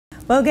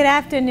Well, good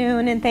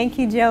afternoon, and thank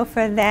you, Joe,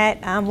 for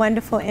that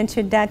wonderful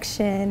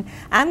introduction.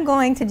 I'm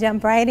going to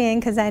jump right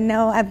in because I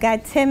know I've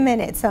got 10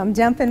 minutes, so I'm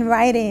jumping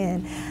right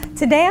in.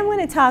 Today I'm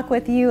going to talk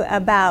with you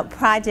about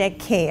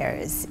Project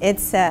CARES.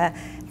 It's a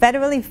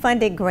federally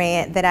funded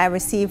grant that I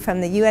received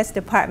from the U.S.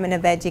 Department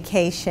of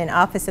Education,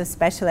 Office of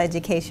Special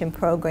Education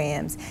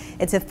Programs.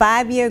 It's a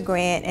 5-year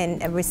grant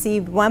and I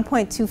received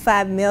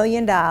 $1.25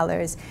 million.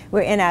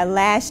 We're in our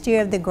last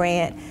year of the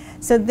grant.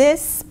 So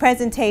this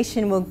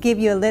presentation will give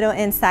you a little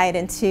insight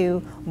into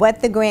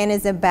what the grant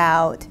is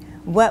about,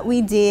 what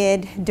we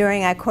did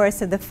during our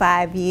course of the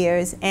 5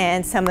 years,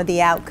 and some of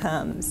the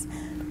outcomes.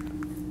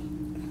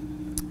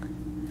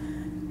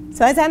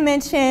 So as I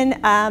mentioned,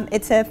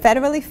 it's a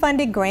federally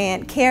funded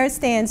grant. CARES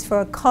stands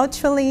for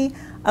Culturally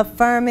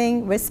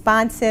Affirming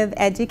Responsive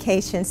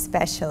Education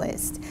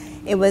Specialist.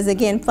 It was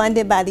again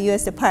funded by the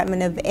U.S.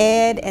 Department of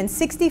Ed, and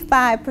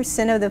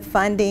 65% of the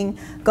funding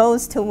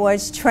goes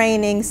towards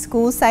training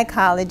school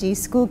psychology,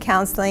 school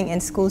counseling,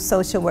 and school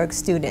social work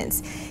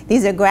students.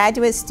 These are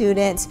graduate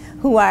students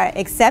who are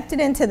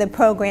accepted into the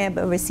program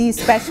but receive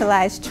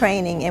specialized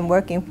training in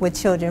working with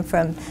children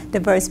from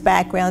diverse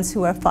backgrounds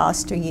who are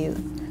foster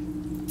youth.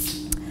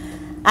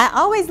 I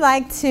always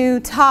like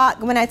to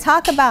talk, when I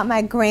talk about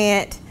my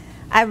grant,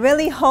 I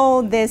really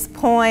hold this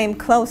poem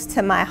close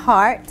to my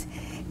heart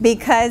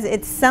because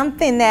it's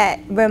something that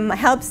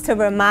helps to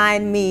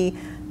remind me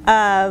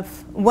of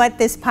what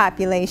this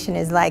population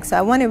is like. So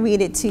I want to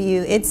read it to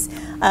you. It's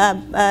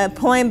a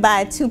poem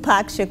by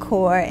Tupac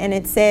Shakur, and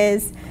it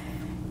says,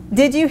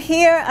 "Did you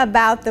hear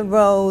about the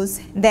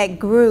rose that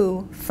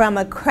grew from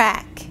a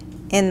crack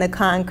in the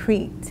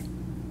concrete?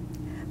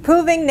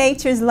 Proving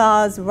nature's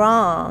laws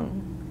wrong,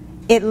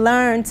 it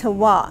learned to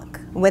walk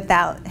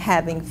without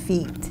having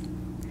feet.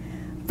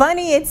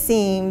 Funny it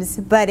seems,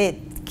 but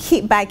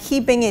by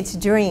keeping its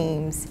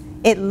dreams,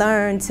 it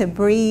learned to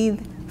breathe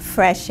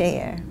fresh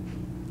air.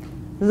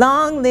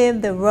 Long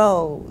live the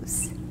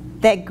rose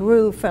that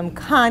grew from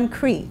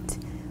concrete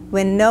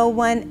when no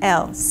one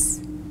else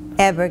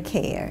ever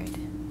cared."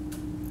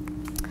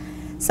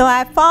 So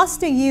our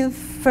foster youth,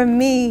 for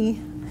me,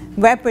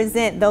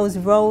 represent those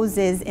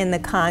roses in the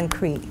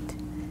concrete.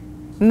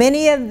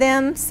 Many of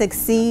them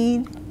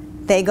succeed.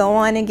 They go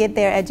on and get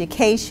their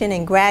education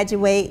and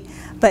graduate,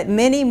 but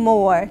many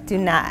more do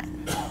not.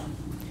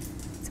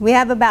 So we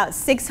have about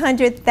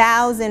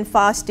 600,000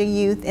 foster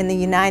youth in the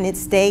United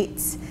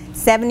States.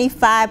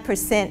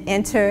 75%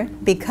 enter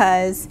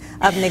because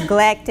of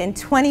neglect and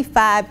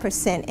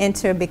 25%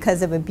 enter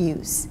because of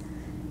abuse.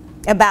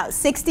 About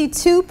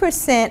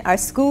 62% are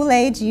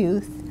school-age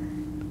youth,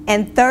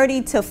 and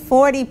 30 to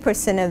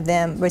 40% of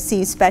them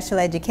receive special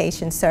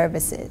education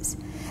services.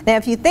 Now,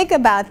 if you think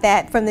about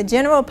that, from the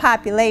general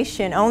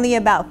population, only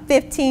about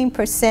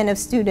 15% of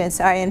students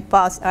are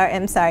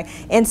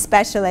in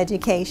special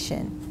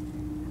education.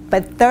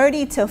 But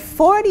 30 to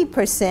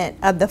 40%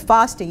 of the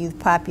foster youth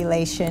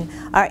population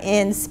are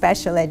in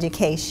special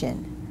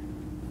education.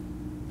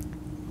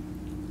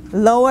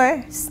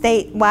 Lower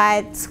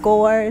statewide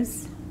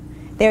scores,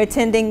 they're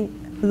attending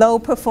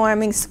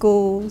low-performing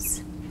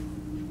schools,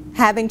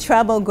 having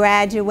trouble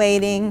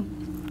graduating,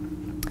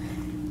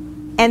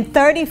 and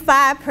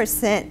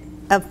 35%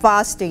 of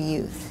foster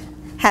youth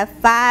have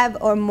 5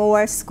 or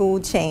more school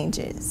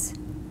changes,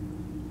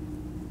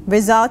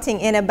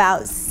 resulting in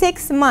about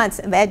 6 months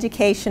of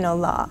educational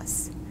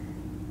loss.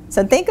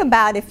 So think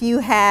about if you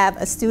have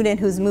a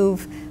student who's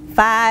moved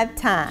 5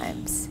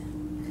 times,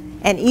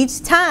 and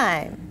each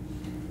time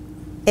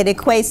it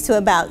equates to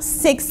about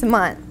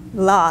 6-month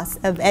loss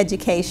of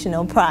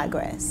educational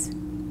progress.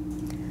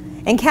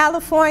 In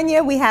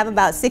California, we have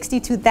about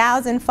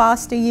 62,000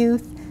 foster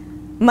youth,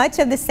 much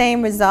of the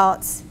same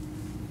results,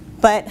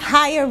 but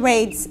higher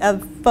rates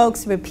of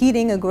folks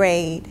repeating a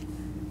grade.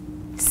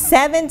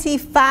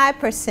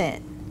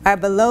 75% are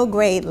below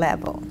grade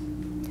level.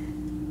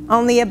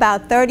 Only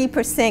about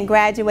 30%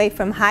 graduate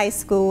from high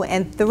school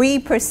and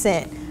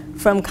 3%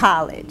 from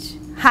college.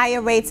 Higher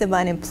rates of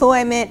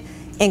unemployment,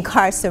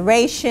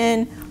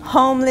 incarceration,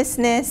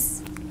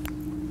 homelessness.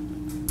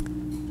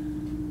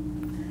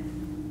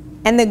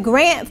 And the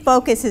grant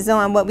focuses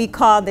on what we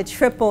call the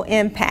triple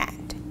impact.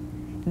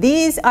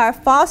 These are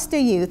foster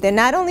youth. They're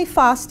not only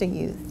foster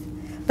youth,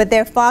 but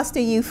they're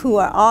foster youth who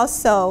are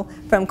also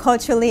from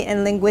culturally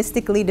and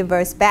linguistically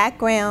diverse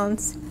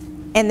backgrounds,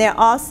 and they're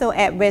also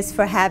at risk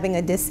for having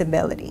a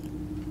disability.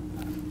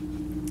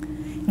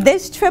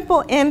 This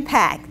triple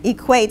impact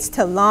equates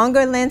to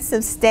longer lengths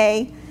of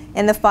stay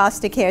in the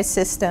foster care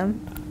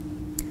system,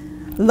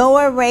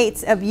 lower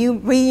rates of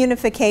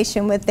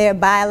reunification with their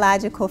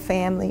biological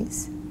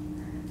families,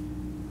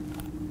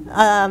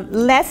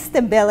 less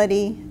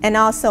stability, and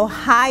also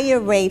higher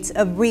rates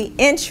of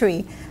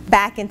re-entry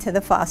back into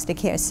the foster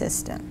care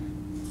system.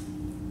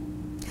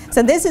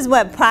 So this is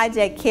what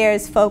Project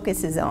CARES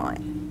focuses on.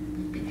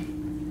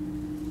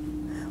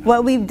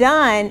 What we've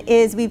done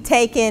is we've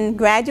taken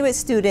graduate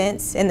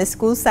students in the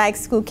school psych,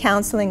 school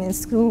counseling, and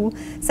school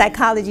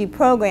psychology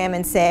program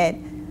and said,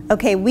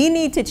 okay, we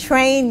need to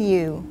train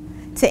you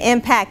to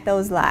impact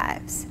those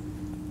lives.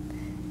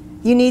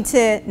 You need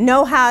to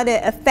know how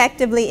to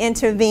effectively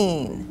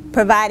intervene,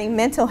 providing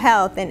mental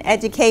health and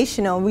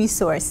educational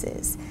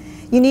resources.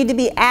 You need to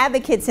be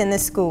advocates in the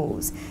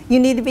schools. You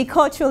need to be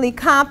culturally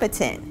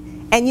competent.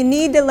 And you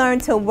need to learn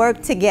to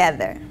work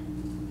together,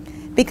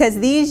 because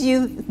these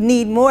youth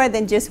need more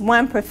than just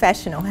one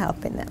professional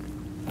helping them.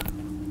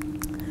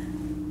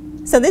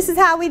 So this is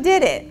how we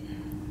did it.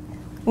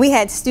 We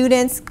had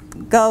students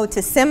go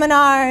to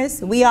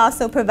seminars. We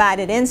also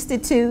provided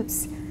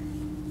institutes.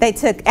 They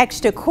took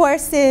extra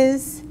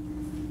courses,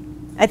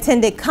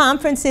 attended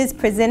conferences,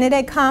 presented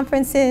at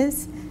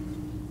conferences.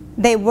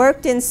 They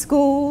worked in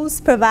schools,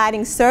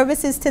 providing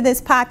services to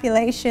this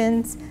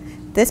population,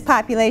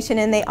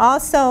 and they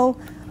also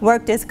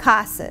worked as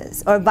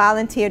CASAs, or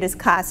volunteered as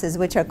CASAs,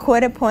 which are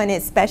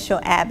court-appointed special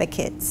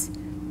advocates.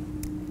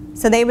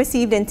 So they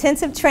received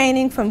intensive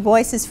training from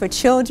Voices for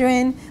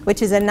Children,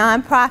 which is a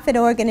nonprofit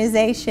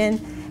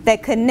organization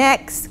that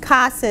connects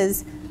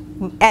CASAs,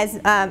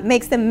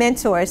 makes them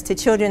mentors to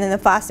children in the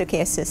foster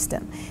care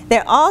system.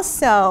 They're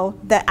also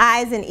the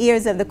eyes and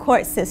ears of the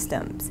court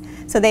systems.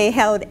 So they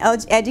held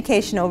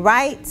educational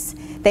rights,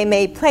 they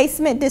made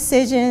placement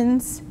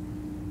decisions.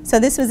 So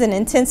this was an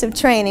intensive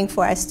training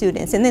for our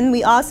students. And then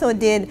we also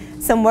did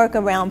some work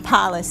around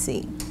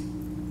policy.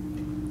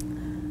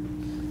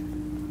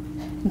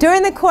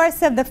 During the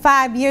course of the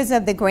 5 years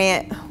of the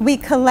grant, we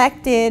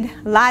collected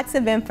lots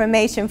of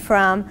information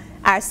from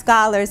our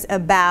scholars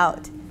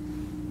about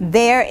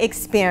their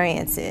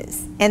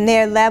experiences and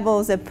their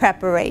levels of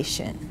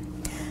preparation.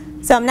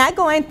 So I'm not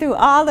going through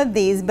all of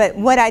these, but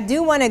what I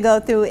do want to go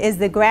through is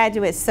the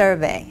graduate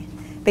survey.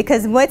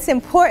 Because what's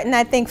important,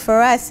 I think,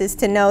 for us is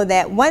to know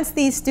that once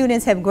these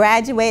students have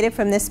graduated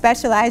from this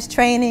specialized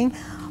training,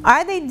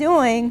 are they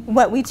doing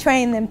what we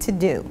train them to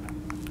do?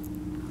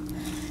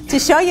 To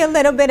show you a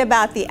little bit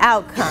about the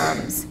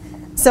outcomes.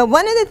 So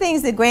one of the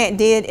things the grant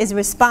did is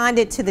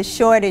responded to the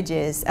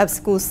shortages of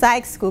school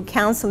psychs, school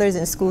counselors,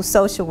 and school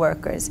social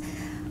workers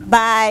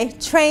by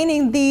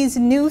training these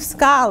new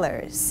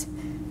scholars.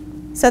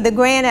 So the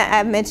grant,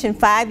 I've mentioned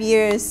 5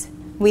 years.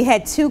 We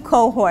had 2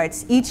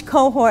 cohorts. Each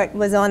cohort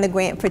was on the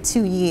grant for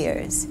 2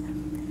 years.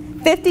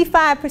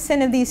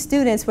 55% of these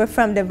students were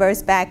from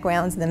diverse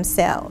backgrounds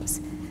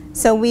themselves.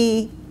 So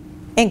we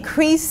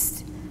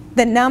increased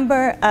the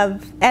number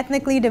of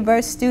ethnically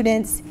diverse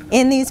students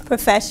in these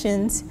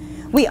professions.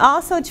 We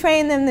also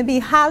trained them to be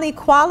highly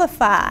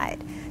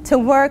qualified to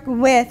work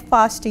with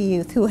foster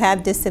youth who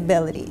have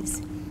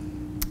disabilities.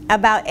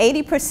 About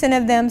 80%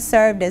 of them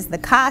served as the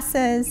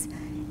CASAs,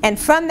 and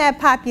from that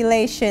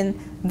population,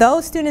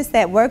 those students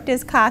that worked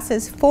as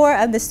CASAs, 4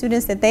 of the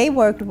students that they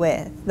worked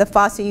with, the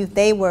foster youth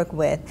they worked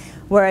with,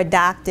 were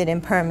adopted in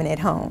permanent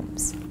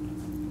homes.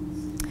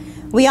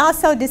 We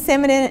also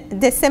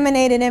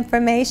disseminated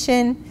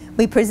information.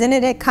 We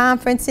presented at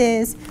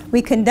conferences.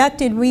 We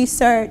conducted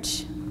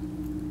research.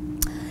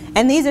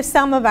 And these are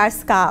some of our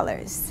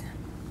scholars.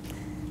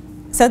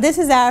 So this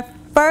is our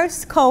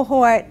first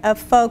cohort of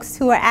folks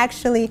who are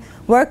actually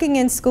working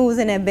in schools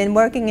and have been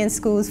working in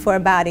schools for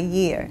about a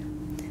year.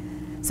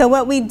 So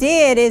what we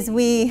did is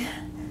we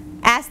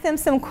asked them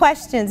some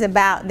questions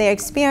about their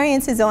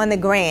experiences on the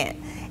grant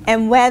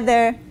and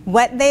whether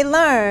what they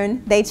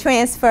learned they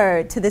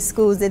transferred to the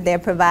schools that they're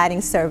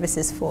providing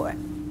services for.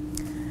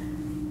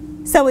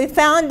 So we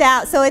found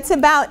out, so it's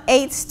about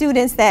 8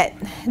 students that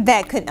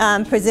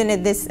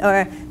presented this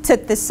or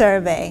took the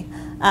survey.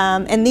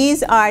 And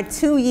these are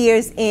 2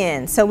 years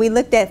in. So we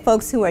looked at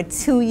folks who are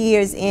 2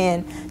 years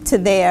in to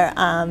their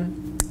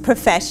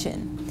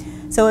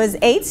profession. So it was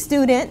 8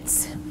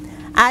 students.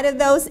 Out of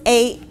those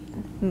 8,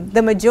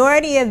 the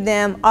majority of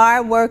them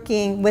are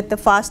working with the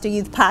foster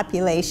youth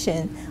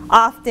population,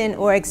 often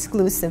or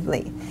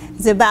exclusively.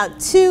 There's about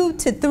 2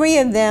 to 3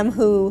 of them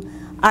who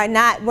are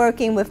not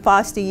working with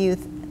foster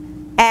youth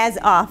as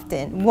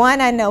often. One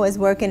I know is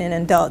working in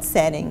an adult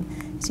setting.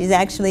 She's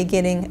actually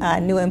getting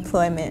new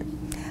employment.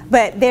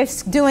 But they're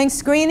doing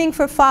screening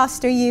for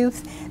foster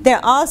youth. They're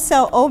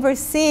also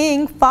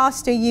overseeing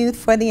foster youth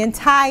for the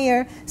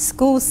entire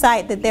school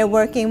site that they're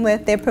working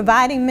with. They're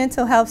providing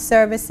mental health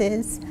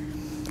services.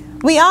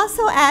 We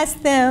also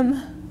asked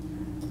them,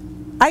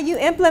 are you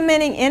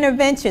implementing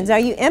interventions? Are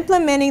you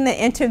implementing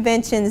the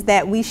interventions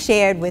that we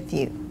shared with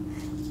you,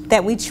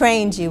 that we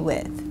trained you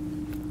with?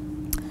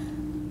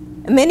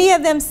 Many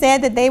of them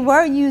said that they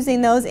were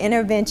using those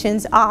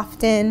interventions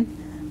often.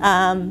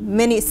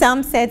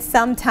 Some said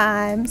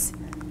sometimes.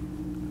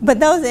 But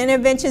those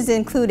interventions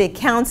included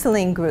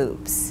counseling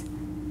groups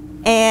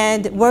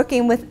and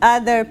working with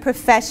other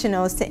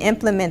professionals to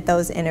implement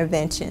those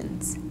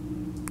interventions.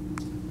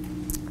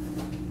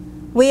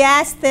 We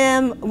asked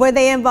them, were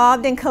they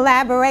involved in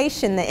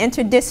collaboration, the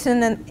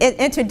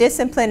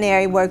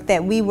interdisciplinary work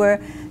that we were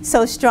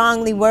so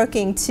strongly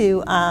working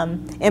to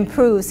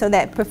improve so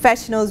that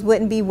professionals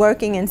wouldn't be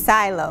working in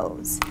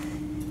silos.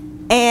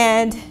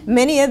 And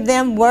many of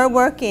them were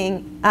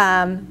working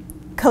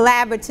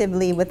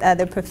collaboratively with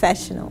other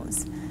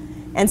professionals.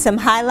 And some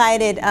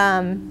highlighted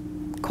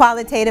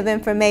qualitative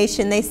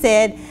information. They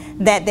said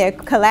that they're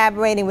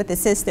collaborating with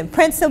assistant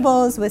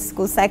principals, with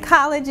school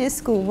psychologists,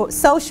 school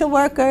social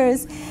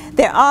workers.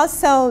 They're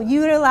also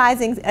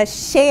utilizing a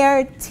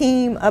shared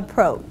team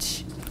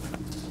approach.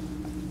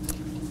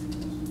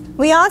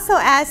 We also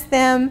asked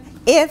them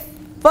if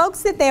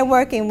folks that they're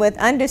working with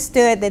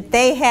understood that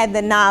they had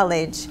the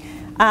knowledge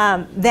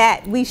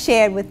that we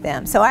shared with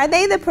them. So are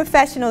they the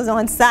professionals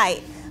on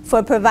site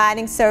for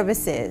providing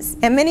services?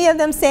 And many of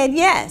them said,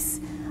 yes,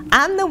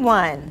 I'm the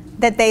one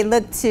that they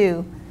look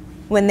to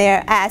when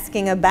they're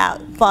asking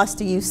about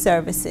foster youth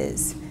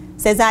services.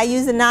 Says, I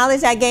use the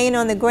knowledge I gained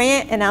on the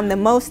grant, and I'm the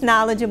most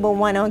knowledgeable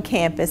one on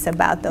campus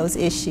about those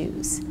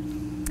issues.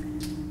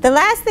 The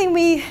last thing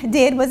we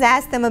did was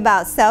ask them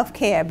about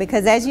self-care,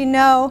 because as you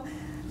know,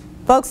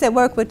 folks that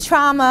work with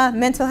trauma,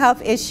 mental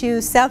health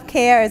issues,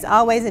 self-care is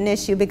always an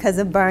issue because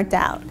of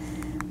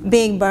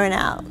being burnt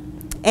out.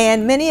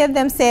 And many of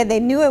them said they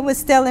knew it was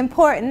still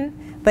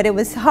important, but it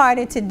was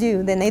harder to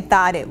do than they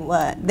thought it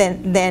was,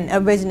 than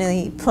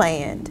originally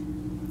planned.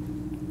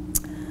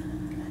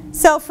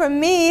 So for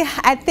me,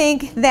 I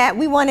think that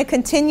we want to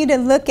continue to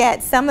look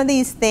at some of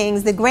these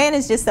things. The grant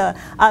is just a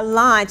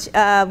launch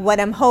of what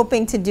I'm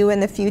hoping to do in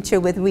the future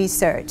with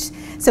research.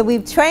 So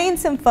we've trained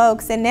some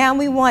folks, and now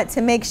we want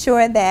to make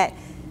sure that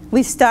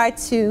we start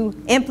to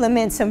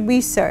implement some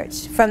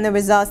research from the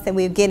results that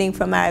we're getting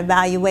from our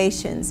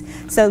evaluations.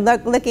 So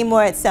looking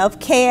more at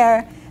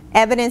self-care,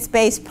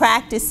 evidence-based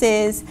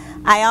practices.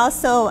 I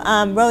also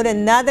wrote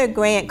another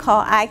grant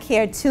called I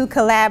Care 2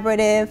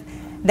 Collaborative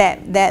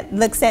that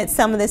looks at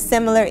some of the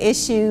similar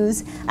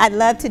issues. I'd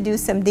love to do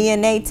some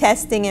DNA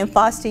testing in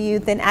foster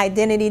youth and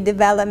identity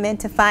development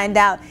to find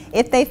out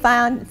if they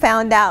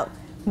found out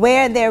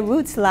where their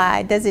roots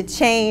lie. Does it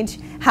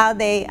change how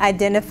they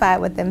identify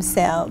with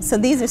themselves? So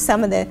these are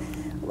some of the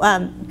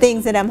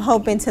things that I'm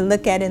hoping to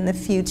look at in the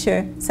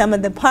future. Some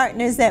of the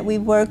partners that we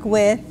work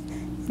with,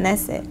 and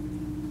that's it.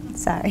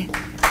 Sorry.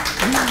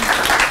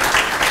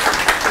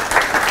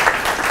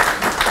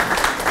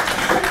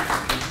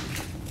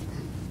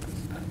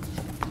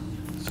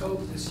 So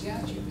the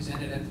stats you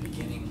presented at the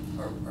beginning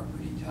are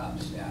pretty tough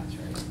stats,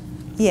 right?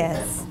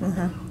 Yes.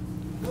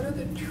 What are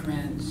the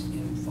trends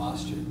in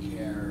foster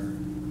care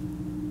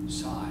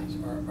size?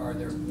 Are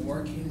there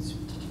more kids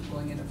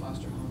going into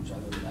foster homes? Are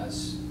there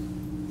less?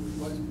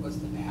 What's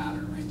the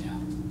pattern right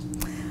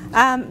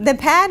now? The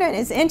pattern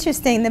is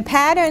interesting. The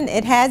pattern,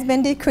 it has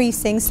been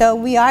decreasing, so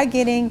we are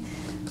getting,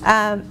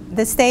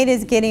 the state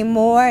is getting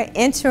more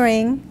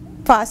entering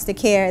foster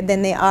care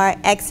than they are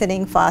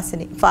exiting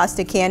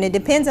foster care, and it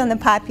depends on the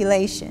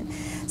population.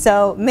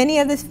 So many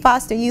of the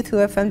foster youth who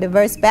are from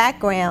diverse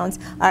backgrounds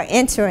are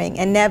entering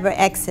and never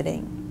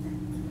exiting,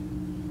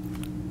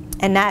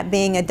 and not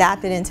being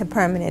adopted into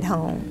permanent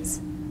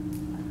homes.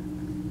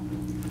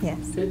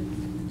 Yes.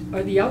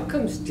 Are the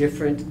outcomes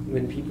different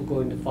when people go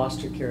into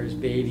foster care as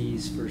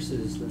babies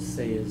versus, let's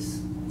say,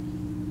 as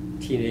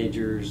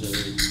teenagers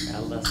or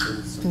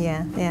adolescents?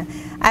 Yeah.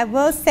 I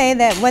will say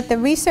that what the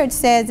research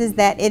says is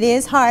that it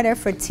is harder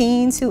for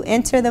teens who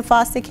enter the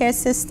foster care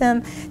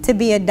system to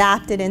be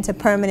adopted into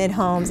permanent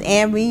homes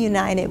and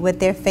reunited with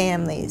their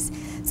families.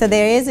 So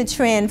there is a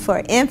trend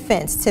for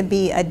infants to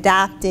be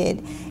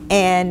adopted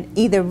and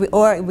either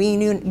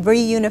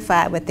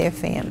reunified with their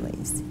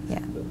families. Yeah.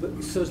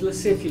 So let's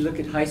say if you look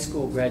at high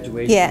school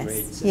graduation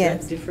rates, is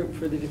that different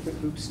for the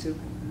different groups too?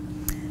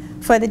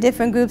 For the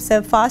different groups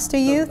of foster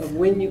youth? Of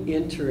when you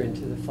enter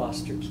into the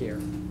foster care.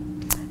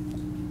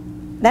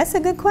 That's a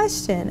good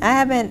question. I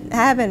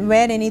haven't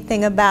read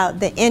anything about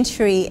the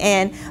entry,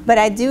 but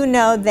I do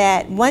know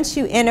that once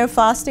you enter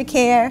foster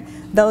care,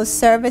 those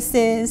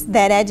services,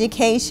 that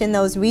education,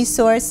 those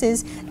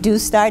resources do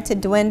start to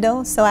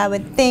dwindle. So I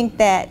would think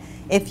that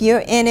if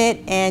you're in it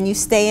and you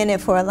stay in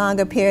it for a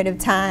longer period of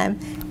time,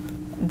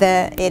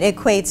 it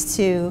equates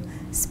to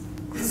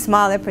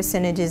smaller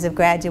percentages of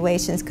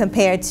graduations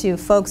compared to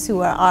folks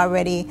who are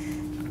already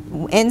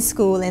in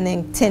school and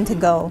then tend to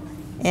go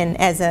in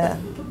as a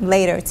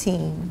later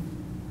teen.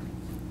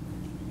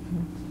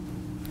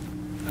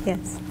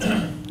 Yes.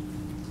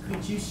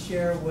 Could you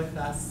share with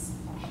us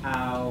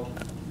how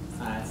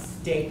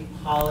state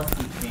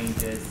policy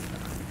changes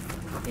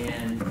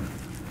in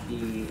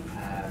the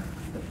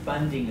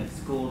funding of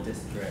school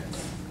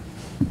districts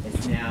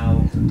is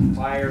now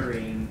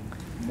requiring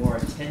more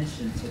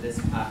attention to this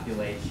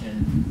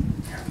population,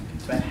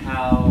 but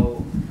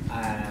how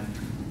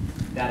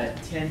that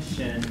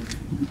attention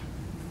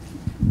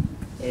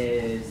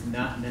is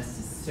not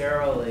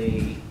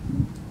necessarily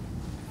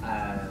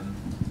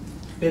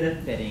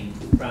benefiting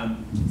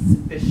from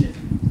sufficient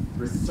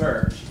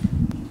research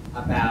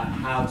about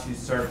how to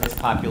serve this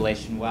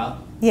population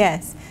well?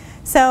 Yes.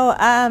 So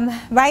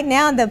right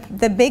now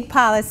the big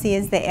policy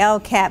is the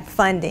LCAP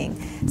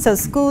funding. So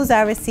schools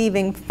are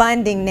receiving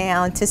funding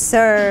now to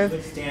serve.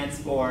 Which stands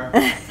for?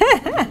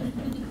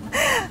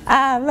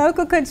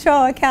 Local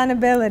control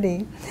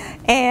accountability.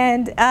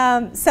 And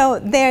so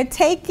they're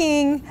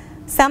taking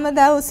some of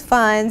those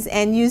funds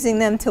and using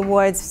them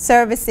towards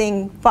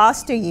servicing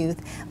foster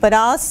youth, but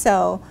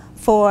also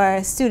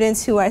for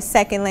students who are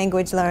second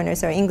language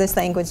learners or English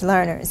language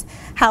learners.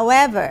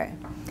 However,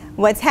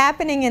 what's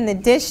happening in the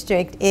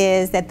district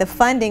is that the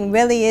funding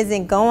really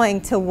isn't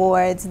going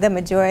towards the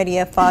majority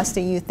of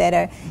foster youth that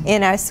are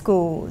in our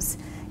schools.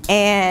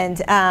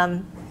 And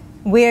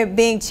we're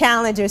being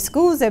challenged, or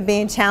schools are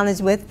being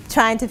challenged with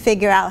trying to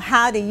figure out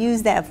how to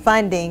use that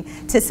funding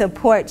to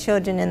support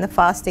children in the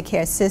foster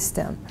care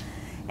system.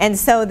 And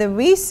so the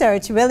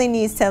research really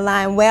needs to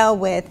align well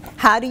with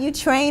how do you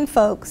train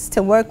folks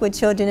to work with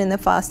children in the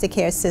foster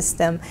care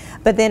system,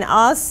 but then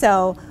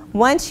also,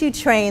 once you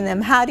train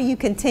them, how do you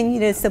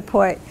continue to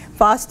support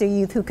foster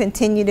youth who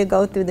continue to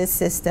go through the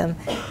system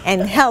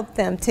and help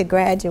them to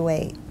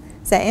graduate?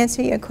 Does that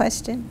answer your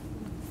question?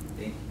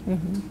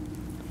 Mm-hmm.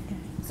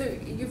 So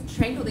you've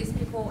trained all these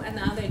people, and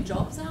are there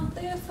jobs out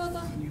there for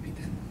them? Can you repeat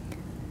that?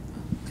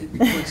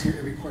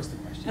 It records the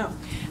question.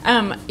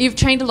 Oh. You've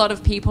trained a lot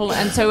of people,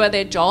 and so are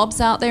there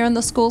jobs out there in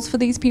the schools for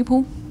these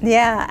people?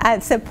 Yeah,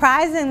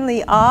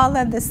 surprisingly, all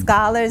of the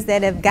scholars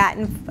that have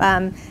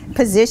gotten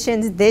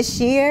positions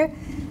this year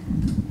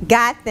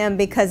got them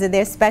because of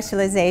their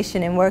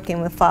specialization in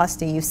working with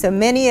foster youth. So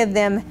many of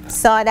them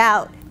sought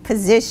out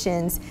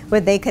positions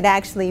where they could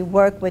actually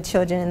work with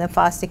children in the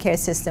foster care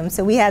system.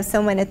 So we have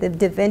someone at the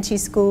Da Vinci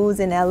schools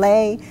in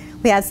LA.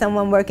 We have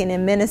someone working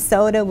in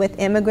Minnesota with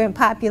immigrant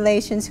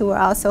populations who are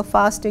also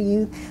foster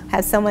youth. We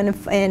have someone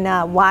in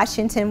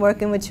Washington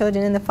working with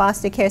children in the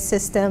foster care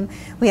system.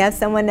 We have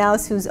someone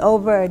else who's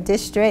over a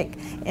district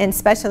in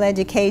special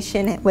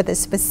education with a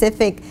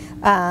specific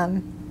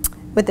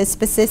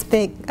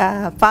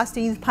foster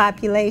youth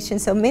population.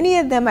 So many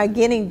of them are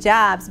getting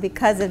jobs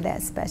because of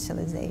that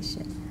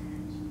specialization.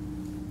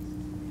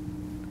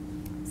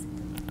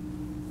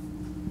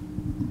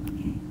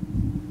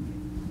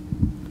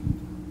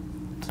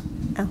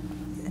 Oh,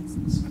 yes.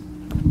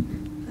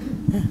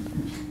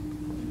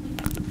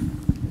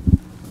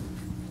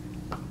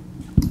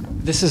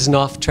 This is an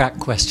off-track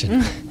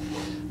question.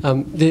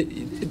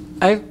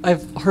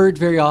 I've heard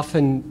very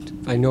often,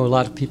 I know a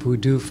lot of people who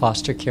do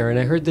foster care, and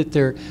I heard that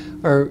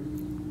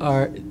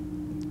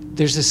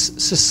there's a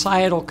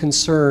societal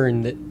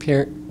concern that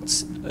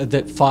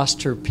that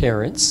foster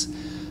parents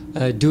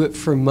do it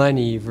for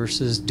money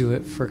versus do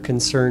it for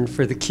concern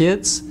for the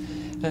kids.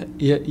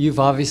 You've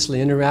obviously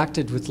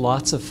interacted with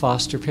lots of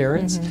foster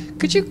parents. Mm-hmm.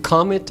 Could you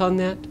comment on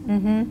that?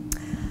 Mm-hmm.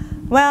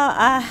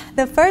 Well,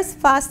 the first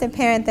foster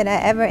parent that I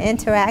ever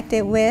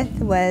interacted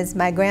with was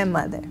my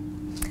grandmother.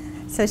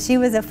 So she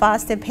was a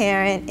foster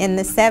parent in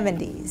the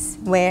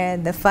 70s where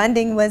the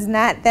funding was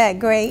not that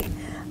great.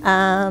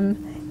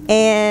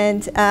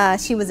 And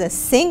she was a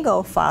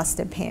single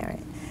foster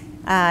parent.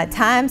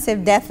 Times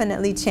have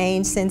definitely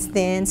changed since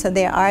then, so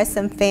there are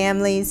some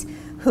families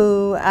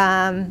who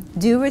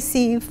do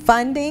receive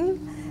funding,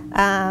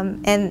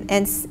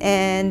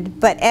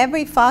 but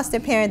every foster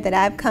parent that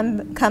I've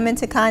come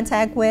into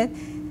contact with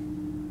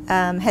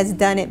has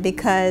done it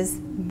because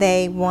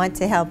they want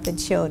to help the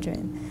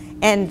children.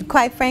 And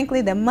quite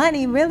frankly, the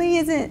money really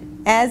isn't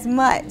as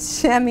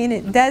much. I mean,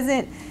 it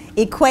doesn't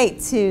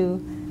equate to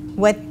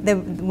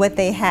what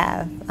they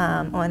have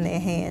on their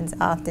hands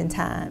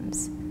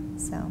oftentimes.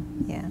 So,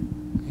 yeah.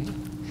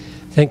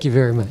 Thank you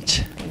very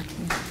much.